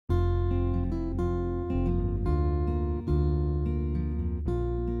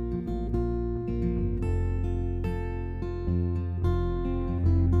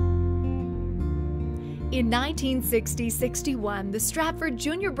In 1960-61, the Stratford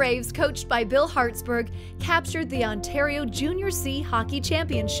Junior Braves, coached by Bill Hartsburg, captured the Ontario Junior C Hockey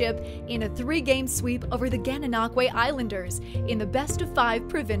Championship in a 3-game sweep over the Gananoque Islanders in the best-of-5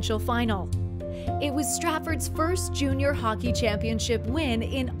 provincial final. It was Stratford's first junior hockey championship win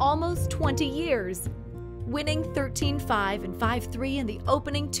in almost 20 years. Winning 13-5 and 5-3 in the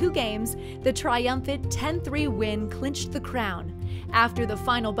opening 2 games, the triumphant 10-3 win clinched the crown. After the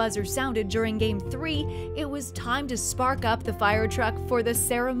final buzzer sounded during Game 3, it was time to spark up the fire truck for the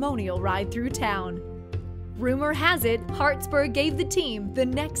ceremonial ride through town. Rumor has it, Hartsburg gave the team the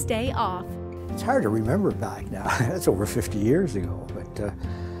next day off. It's hard to remember back now. That's over 50 years ago, but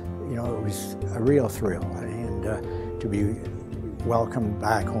you know, it was a real thrill, and to be welcomed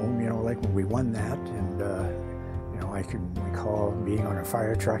back home, you know, like when we won that, and you know, I can recall being on a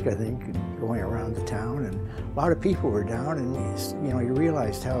fire truck, I think, and going around the town, and a lot of people were down, and you know, you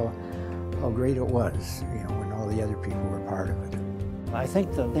realized how great it was, you know, when all the other people were part of it. I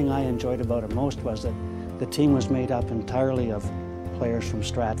think the thing I enjoyed about it most was that the team was made up entirely of players from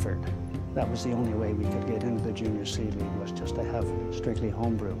Stratford. That was the only way we could get into the Junior C League, was just to have strictly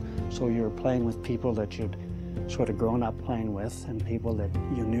homebrew. So you were playing with people that you'd sort of grown up playing with, and people that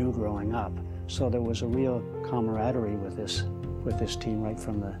you knew growing up. So there was a real camaraderie with this team right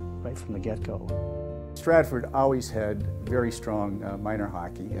from the get-go. Stratford always had very strong minor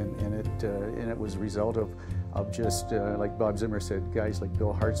hockey, and it was a result of just like Bob Zimmer said, guys like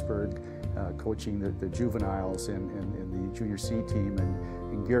Bill Hartsburg coaching the juveniles and the Junior C team,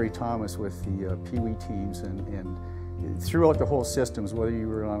 and Gary Thomas with the Pee Wee teams, and throughout the whole systems, whether you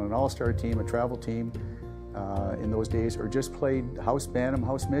were on an all-star team, a travel team in those days, or just played house bantam,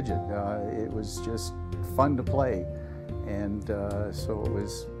 house midget. It was just fun to play, and so it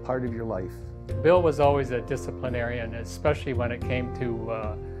was part of your life. Bill was always a disciplinarian, especially when it came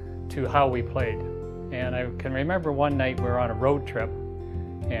to how we played. And I can remember one night we were on a road trip,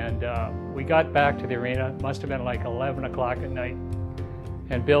 and we got back to the arena. It must have been like 11 o'clock at night.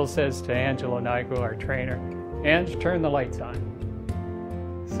 And Bill says to Angelo Nigro, our trainer, "Ange, turn the lights on."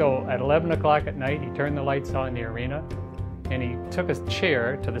 So at 11 o'clock at night, he turned the lights on in the arena, and he took a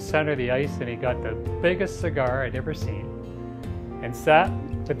chair to the center of the ice, and he got the biggest cigar I'd ever seen, and sat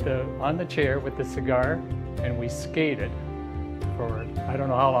on the chair with the cigar, and we skated for, I don't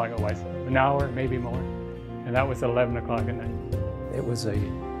know how long it was, an hour, maybe more, and that was 11 o'clock at night. It was a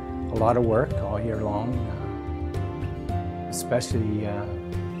lot of work all year long, especially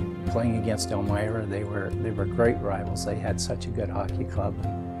playing against Elmira. They were great rivals. They had such a good hockey club,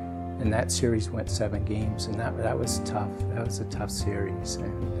 and that series went 7 games, and that was tough. That was a tough series,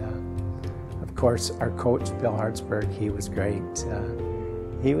 and of course our coach Bill Hartsburg, he was great.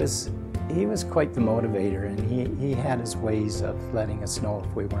 He was quite the motivator, and he had his ways of letting us know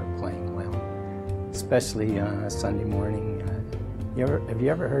if we weren't playing well, especially on a Sunday morning. Have you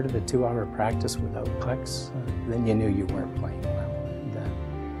ever heard of the 2-hour practice without pucks? Then you knew you weren't playing well.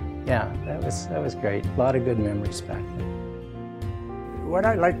 And, yeah, that was great. A lot of good memories back then. What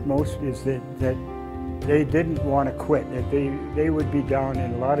I liked most is that they didn't want to quit. That they would be down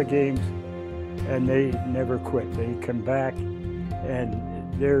in a lot of games, and they never quit. They come back, and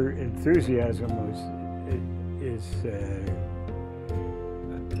their enthusiasm is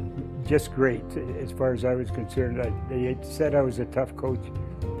just great, as far as I was concerned. They said I was a tough coach,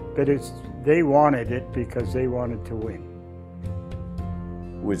 but they wanted it because they wanted to win.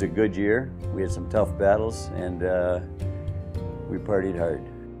 It was a good year. We had some tough battles, and we partied hard.